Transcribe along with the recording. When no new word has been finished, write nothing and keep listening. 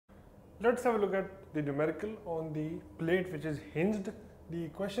Let's have a look at the numerical on the plate which is hinged. The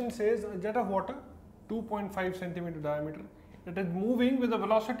question says a jet of water 2.5 centimeter diameter. It is moving with a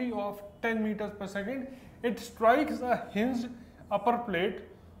velocity of 10 meters per second. It strikes a hinged upper plate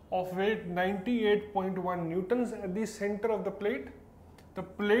of weight 98.1 newtons at the center of the plate. The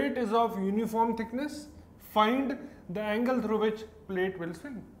plate is of uniform thickness. Find the angle through which plate will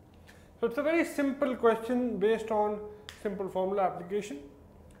swing. So it's a very simple question based on simple formula application.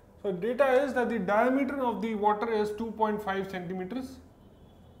 So data is that the diameter of the water is 2.5 centimeters.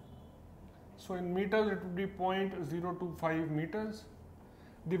 So in meters it would be 0.025 meters.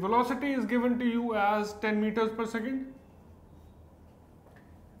 The velocity is given to you as 10 meters per second.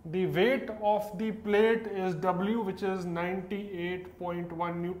 The weight of the plate is W, which is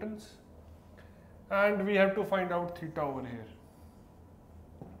 98.1 newtons. And we have to find out theta over here.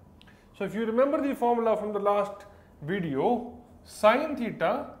 So if you remember the formula from the last video, sine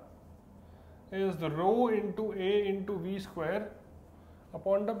theta is the rho into A into V square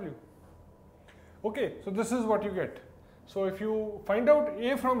upon W. Okay, so this is what you get. So if you find out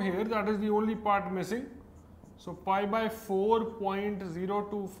A from here, that is the only part missing. So pi by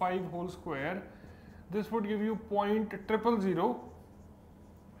 4.025 whole square, this would give you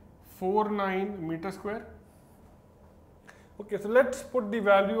 0.00049 meter square. Okay, so let's put the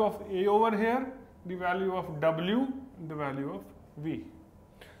value of A over here, the value of W, and the value of V.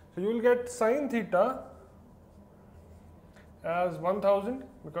 So you will get sine theta as 1000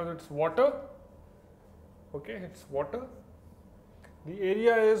 because it's water. Okay, it's water. The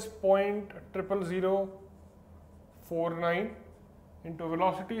area is 0.00049 into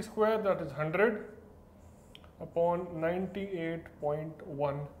velocity square, that is 100 upon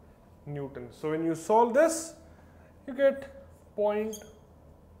 98.1 newtons. So when you solve this, you get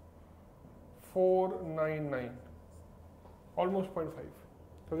 0.499, almost 0.5.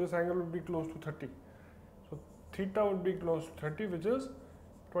 So this angle would be close to 30. So theta would be close to 30, which is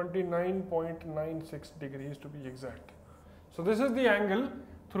 29.96 degrees to be exact. So this is the angle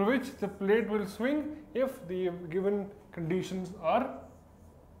through which the plate will swing if the given conditions are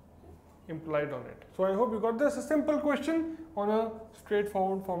implied on it. So I hope you got this, a simple question on a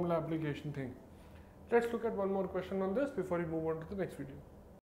straightforward formula application thing. Let's look at one more question on this before we move on to the next video.